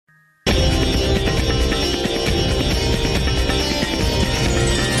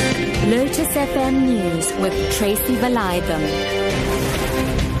Lotus FM News with Tracy Valaydham.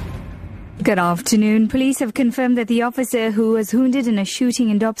 Good afternoon. Police have confirmed that the officer who was wounded in a shooting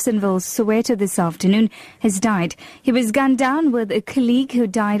in Dobsonville, Soweto this afternoon has died. He was gunned down with a colleague who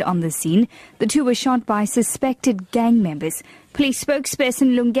died on the scene. The two were shot by suspected gang members. Police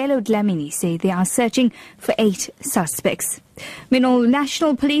spokesperson Lungelo Dlamini say they are searching for 8 suspects. Meanwhile,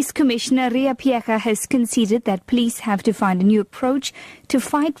 National Police Commissioner Ria Pieka has conceded that police have to find a new approach to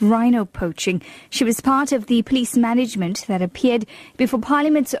fight rhino poaching. She was part of the police management that appeared before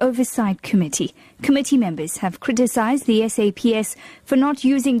Parliament's Oversight Committee. Committee members have criticised the SAPS for not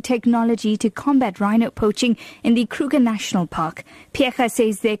using technology to combat rhino poaching in the Kruger National Park. Pieka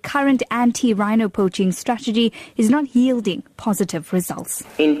says their current anti-rhino poaching strategy is not yielding positive results.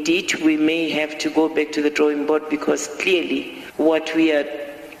 Indeed, we may have to go back to the drawing board because clearly what we are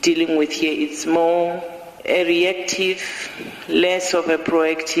dealing with here is more a reactive, less of a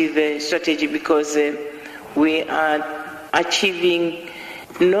proactive strategy because we are achieving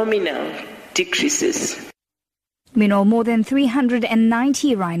nominal decreases. Meanwhile, more than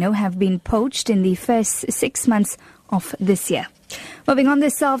 390 rhino have been poached in the first 6 months of this year. Moving on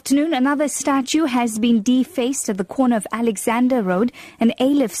this afternoon, another statue has been defaced at the corner of Alexander Road and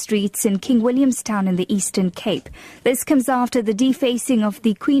Aleph Streets in King Williamstown in the Eastern Cape. This comes after the defacing of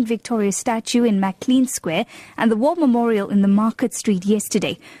the Queen Victoria statue in Maclean Square and the War Memorial in the Market Street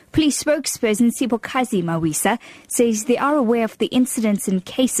yesterday. Police spokesperson Sipokazi Mawisa says they are aware of the incidents and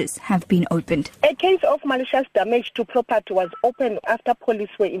cases have been opened. A case of malicious damage to property was opened after police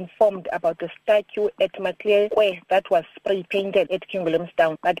were informed about the statue at Maclean Square that was spray painted at King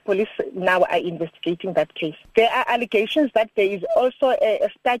Williamstown. But police now are investigating that case. There are allegations that there is also a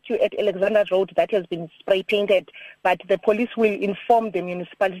statue at Alexander Road that has been spray painted, but the police will inform the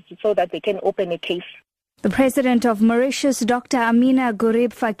municipality so that they can open a case. The president of Mauritius, Dr. Amina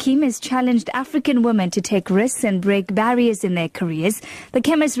Gurib Fakim, has challenged African women to take risks and break barriers in their careers. The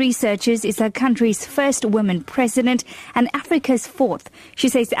chemist researchers is her country's first woman president and Africa's 4th. She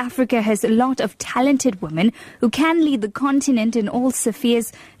says Africa has a lot of talented women who can lead the continent in all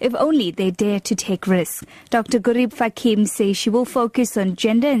spheres if only they dare to take risks. Dr. Gurib Fakim says she will focus on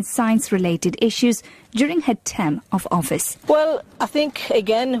gender and science-related issues during her term of office. Well, I think,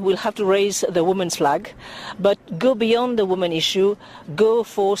 again, we'll have to raise the women's flag, but go beyond the women issue, go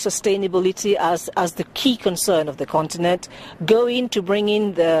for sustainability as the key concern of the continent, go in to bring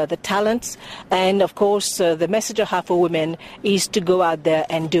in the talents, and of course the message I have for women is to go out there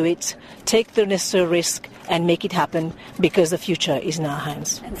and do it, take the necessary risk and make it happen because the future is in our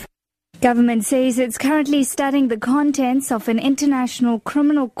hands. Government says it's currently studying the contents of an international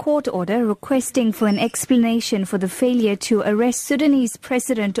criminal court order requesting for an explanation for the failure to arrest Sudanese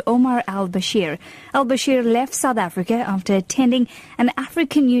President Omar al-Bashir. Al-Bashir left South Africa after attending an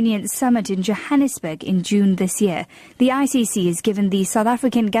African Union summit in Johannesburg in June this year. The ICC has given the South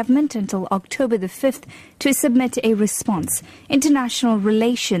African government until October the 5th to submit a response. International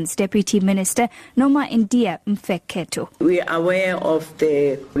Relations Deputy Minister Noma India Mfeketo. We are aware of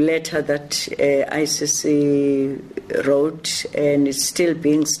the letter that ICC wrote, and it's still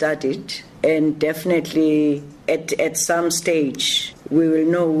being studied, and definitely at some stage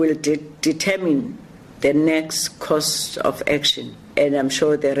we'll determine the next course of action, and I'm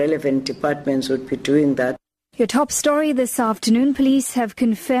sure the relevant departments would be doing that. Your top story this afternoon, police have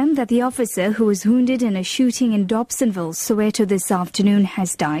confirmed that the officer who was wounded in a shooting in Dobsonville, Soweto this afternoon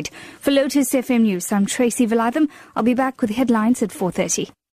has died. For Lotus FM News, I'm Tracy Valaydham. I'll be back with headlines at 4:30.